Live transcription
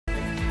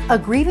A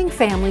grieving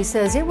family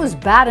says it was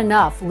bad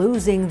enough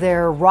losing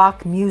their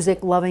rock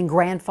music-loving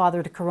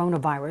grandfather to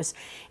coronavirus.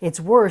 It's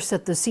worse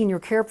that the senior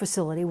care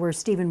facility where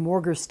Stephen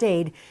Morger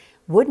stayed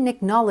wouldn't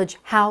acknowledge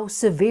how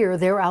severe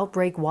their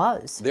outbreak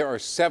was. There are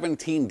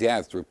 17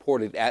 deaths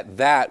reported at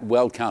that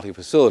Weld County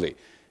facility,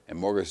 and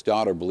Morger's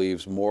daughter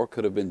believes more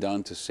could have been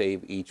done to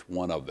save each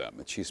one of them.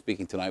 And she's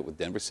speaking tonight with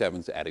Denver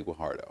 7's Addie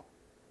Guajardo.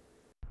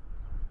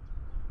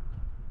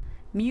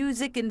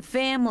 Music and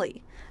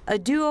family, a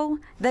duo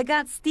that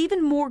got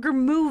Stephen Morger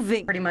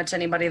moving. Pretty much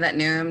anybody that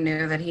knew him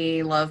knew that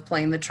he loved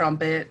playing the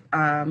trumpet.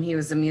 He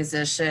was a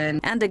musician.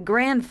 And a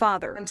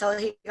grandfather. Until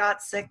he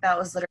got sick, that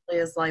was literally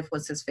his life,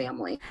 was his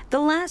family.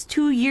 The last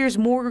 2 years,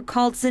 Morger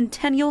called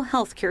Centennial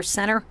Healthcare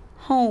Center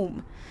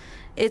home.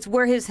 It's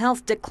where his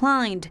health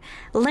declined,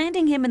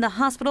 landing him in the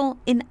hospital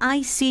in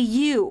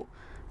ICU,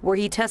 where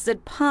he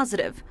tested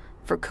positive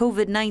for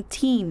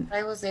COVID-19.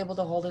 I was able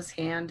to hold his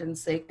hand and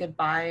say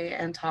goodbye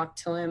and talk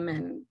to him,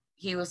 and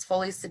he was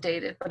fully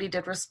sedated, but he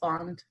did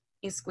respond.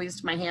 He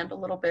squeezed my hand a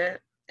little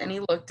bit and he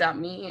looked at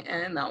me,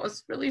 and that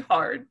was really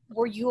hard.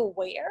 Were you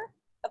aware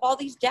of all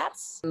these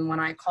deaths? And when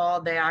I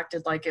called, they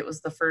acted like it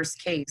was the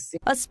first case.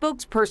 A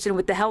spokesperson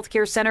with the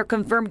healthcare center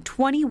confirmed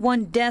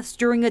 21 deaths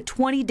during a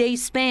 20-day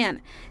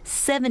span.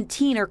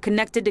 17 are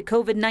connected to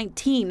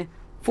COVID-19.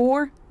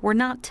 4 were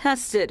not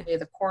tested.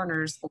 The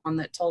coroner's the one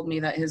that told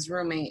me that his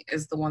roommate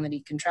is the one that he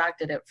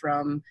contracted it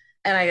from.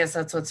 And I guess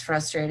that's what's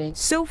frustrating.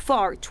 So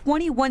far,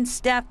 21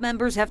 staff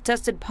members have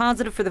tested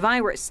positive for the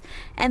virus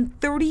and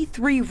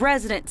 33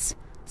 residents.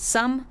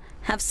 Some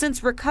have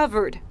since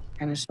recovered.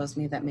 Kind of shows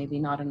me that maybe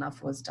not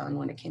enough was done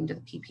when it came to the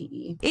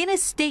PPE. In a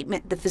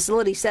statement, the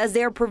facility says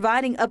they are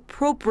providing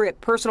appropriate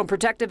personal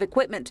protective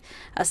equipment,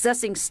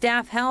 assessing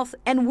staff health,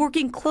 and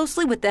working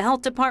closely with the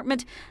health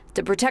department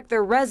to protect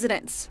their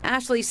residents.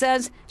 Ashley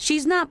says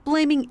she's not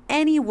blaming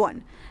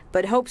anyone,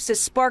 but hopes to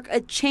spark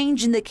a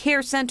change in the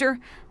care center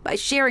by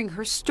sharing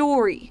her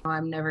story.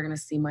 I'm never going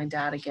to see my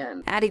dad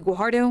again. Addie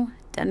Guajardo,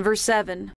 Denver 7.